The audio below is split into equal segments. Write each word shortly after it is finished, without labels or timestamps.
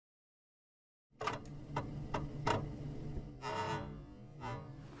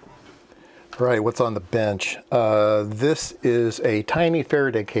Right, what's on the bench? This is a tiny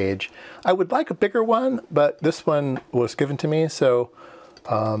Faraday cage. I would like a bigger one, but this one was given to me, so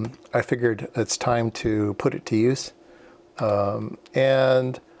I figured it's time to put it to use.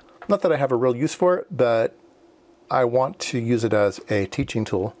 And not that I have a real use for it, but I want to use it as a teaching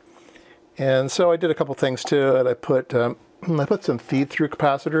tool. And so I did a couple things to it. I put some feed-through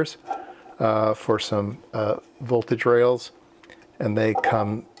capacitors for some voltage rails, and they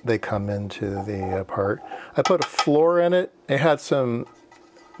come into the part. I put a floor in it. It had some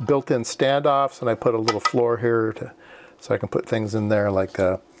built-in standoffs, and I put a little floor here so I can put things in there like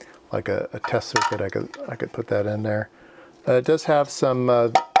a test circuit. I could put that in there. It does have some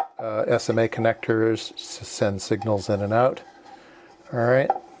SMA connectors to send signals in and out. All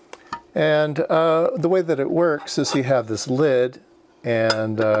right, and the way that it works is you have this lid,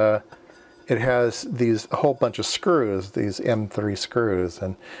 and it has a whole bunch of screws, these M3 screws,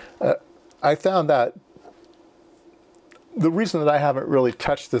 and I found that the reason that I haven't really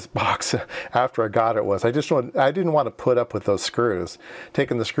touched this box after I got it was I didn't want to put up with those screws,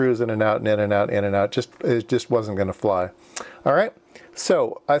 taking the screws in and out and in and out, in and out. It just wasn't going to fly. All right,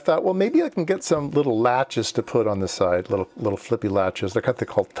 so I thought, well, maybe I can get some little latches to put on the side, little flippy latches. They're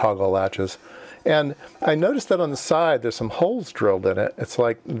called toggle latches. And I noticed that on the side there's some holes drilled in it. It's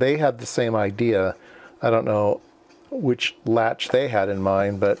like they had the same idea. I don't know which latch they had in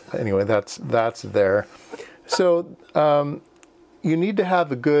mind, but anyway, that's there. So you need to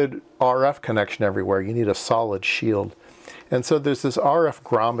have a good RF connection everywhere. You need a solid shield. And so there's this RF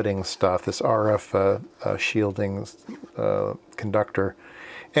grommeting stuff, this RF shielding conductor.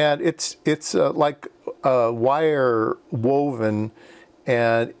 And it's like wire woven,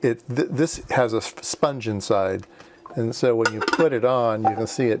 and this has a sponge inside. And so when you put it on, you can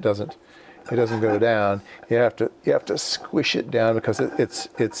see it doesn't go down. You have to squish it down because it's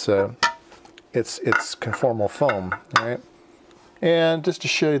conformal foam, right? And just to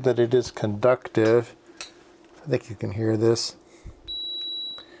show you that it is conductive, I think you can hear this.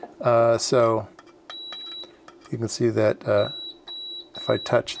 So you can see that if I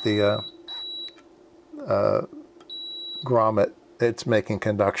touch the grommet, it's making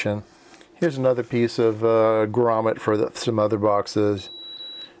conduction. Here's another piece of grommet for some other boxes.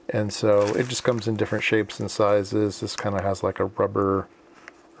 And so it just comes in different shapes and sizes. This kind of has like a rubber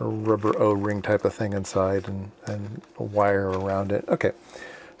O-ring type of thing inside, and a wire around it. Okay,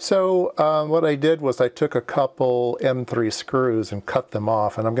 so what I did was I took a couple M3 screws and cut them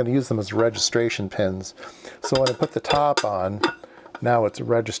off, and I'm going to use them as registration pins. So when I put the top on, now it's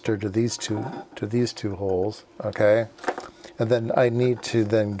registered to these two holes. Okay, and then I need to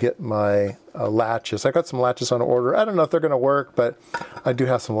then get my latches. I got some latches on order. I don't know if they're going to work, but I do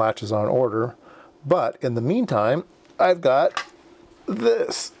have some latches on order. But in the meantime, I've got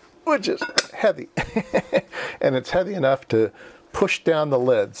this, which is heavy. And it's heavy enough to push down the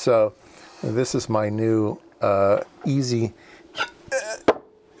lid. So this is my new easy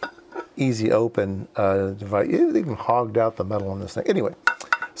open device. It even hogged out the metal on this thing. Anyway,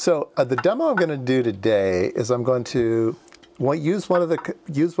 so the demo I'm going to do today is I'm going to use one of the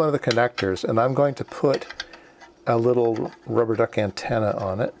connectors, and I'm going to put a little rubber duck antenna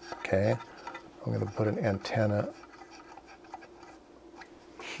on it. Okay, I'm going to put an antenna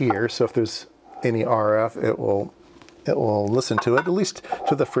here, so if there's any RF, it will listen to it, at least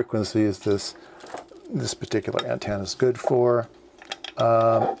to the frequencies this particular antenna is good for.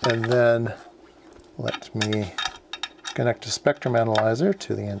 And then let me connect a spectrum analyzer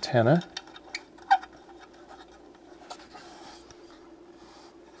to the antenna.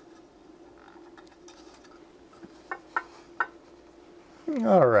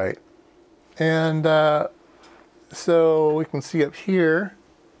 All right, and so we can see up here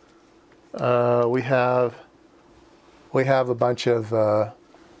we have a bunch of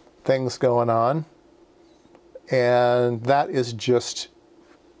things going on, and that is just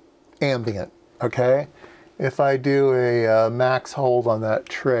ambient. Okay, if I do a max hold on that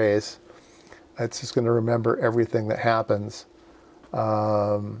trace, it's just going to remember everything that happens,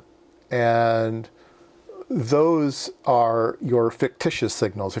 and those are your fictitious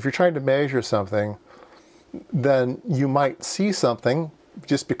signals. If you're trying to measure something, then you might see something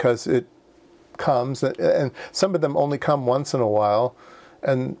just because it comes, and some of them only come once in a while,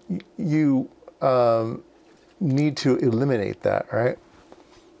 and you need to eliminate that, right?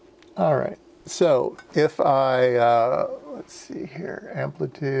 All right, so if I, let's see here,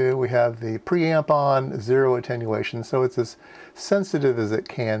 amplitude, we have the preamp on, 0 attenuation, so it's as sensitive as it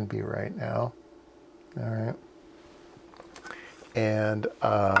can be right now. All right, and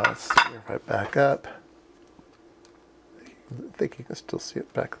let's see if I back up. I think you can still see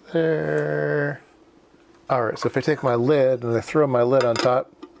it back there. All right, so if I take my lid and I throw my lid on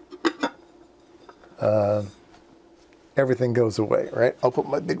top, everything goes away, right? I'll put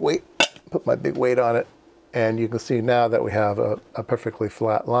my big weight on it, and you can see now that we have a perfectly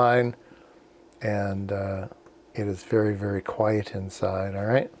flat line, and it is very, very quiet inside, all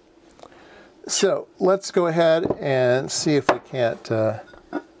right? So let's go ahead and see if we can't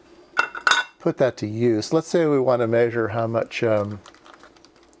put that to use. Let's say we want to measure how much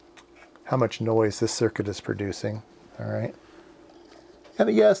noise this circuit is producing, all right? And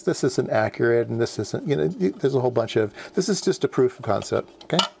yes, this isn't accurate, and this isn't, you know, there's a whole bunch of, this is just a proof of concept,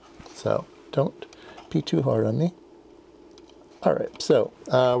 okay? So don't be too hard on me. All right, so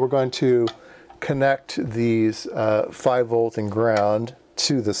we're going to connect these 5 volt and ground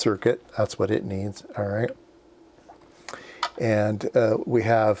to the circuit. That's what it needs, all right? And we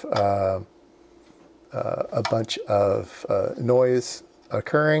have a bunch of noise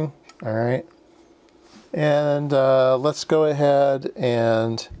occurring, all right? And let's go ahead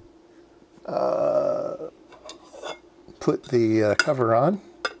and put the cover on.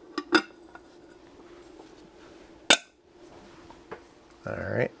 All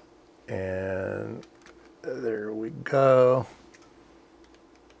right, and there we go.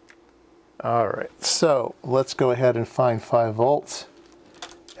 All right, so let's go ahead and find 5 volts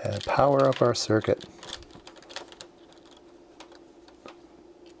and power up our circuit.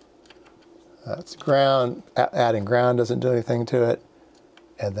 That's ground. Adding ground doesn't do anything to it.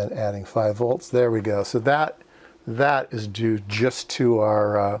 And then adding 5 volts. There we go. So that is due just to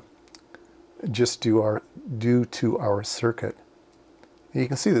our due to our circuit. You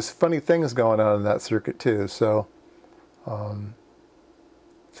can see there's funny things going on in that circuit too. So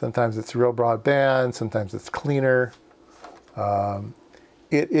sometimes it's real broadband, sometimes it's cleaner.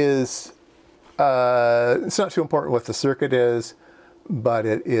 It is. It's not too important what the circuit is, but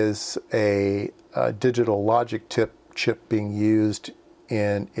it is a digital logic chip being used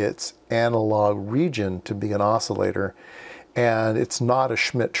in its analog region to be an oscillator, and it's not a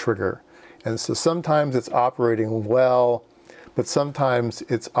Schmitt trigger. And so sometimes it's operating well, but sometimes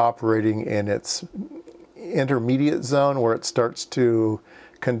it's operating in its intermediate zone where it starts to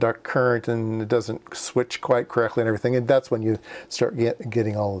conduct current and it doesn't switch quite correctly and everything, and that's when you start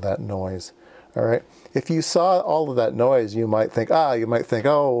getting all of that noise. All right. If you saw all of that noise, you might think,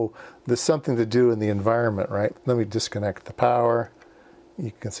 oh, there's something to do in the environment, right? Let me disconnect the power.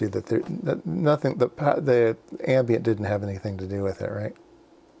 You can see that the ambient didn't have anything to do with it, right?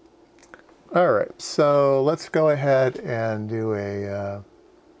 All right. So let's go ahead and do a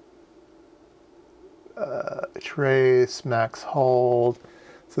trace max hold.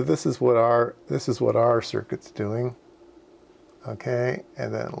 So this is what our circuit's doing. Okay,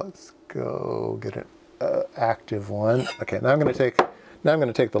 and then let's go get an active one. Okay, now I'm going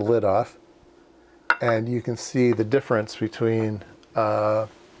to take the lid off, and you can see the difference between what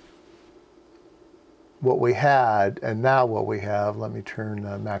we had and now what we have. Let me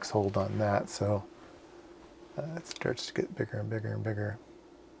turn max hold on that, so it starts to get bigger and bigger and bigger.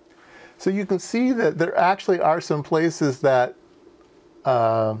 So you can see that there actually are some places that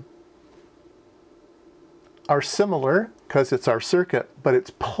are similar because it's our circuit, but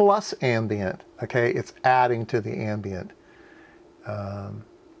it's plus ambient, okay? It's adding to the ambient. So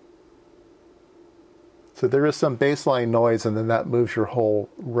there is some baseline noise, and then that moves your whole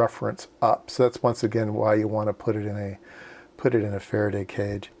reference up. So that's once again why you want to put it in a Faraday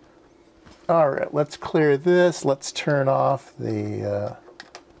cage. All right, let's clear this. Let's turn off the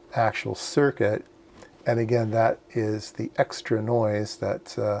actual circuit. And again, that is the extra noise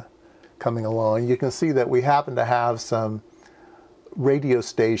that's coming along. You can see that we happen to have some radio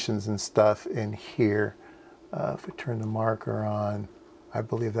stations and stuff in here. If we turn the marker on, I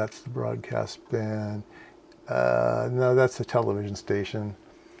believe that's the broadcast band. No, that's the television station,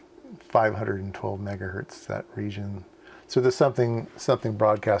 512 megahertz, that region. So there's something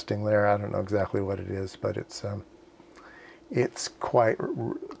broadcasting there. I don't know exactly what it is, but it's quite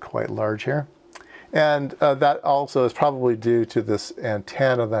large here. And that also is probably due to this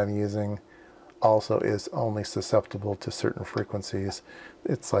antenna that I'm using. Also is only susceptible to certain frequencies.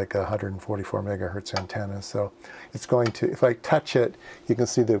 It's like a 144 megahertz antenna. So it's going to, if I touch it, you can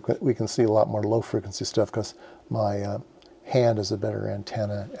see that we can see a lot more low frequency stuff because my hand is a better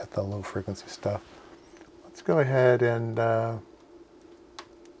antenna at the low frequency stuff. Let's go ahead and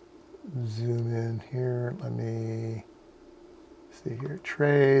zoom in here. Let me see here,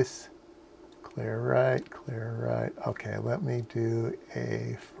 trace. Clear right. Okay, let me do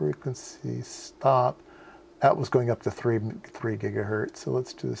a frequency stop. That was going up to 3 gigahertz. So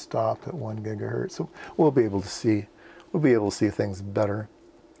let's do a stop at 1 gigahertz. So we'll be able to see we'll be able to see things better.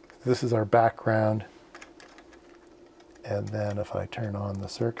 This is our background. And then if I turn on the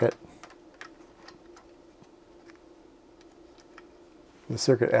circuit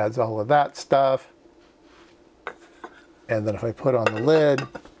adds all of that stuff. And then if I put on the lid,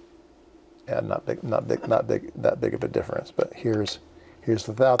 yeah, not that big of a difference. But here's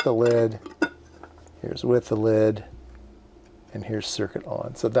without the lid, here's with the lid, and here's circuit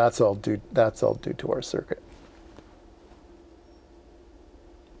on. So that's all due to our circuit.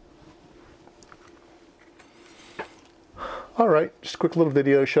 All right, just a quick little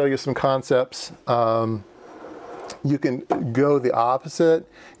video, show you some concepts. You can go the opposite.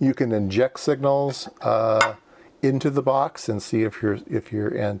 You can inject signals into the box and see if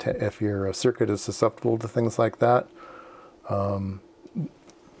your circuit is susceptible to things like that.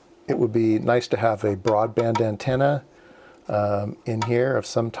 It would be nice to have a broadband antenna in here of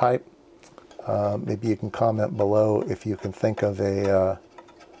some type. Maybe you can comment below if you can think of a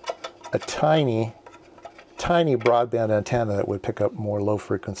tiny broadband antenna that would pick up more low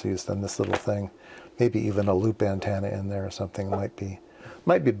frequencies than this little thing. Maybe even a loop antenna in there or something might be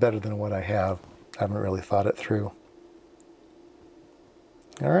better than what I have. I haven't really thought it through.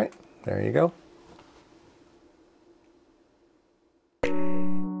 All right, there you go.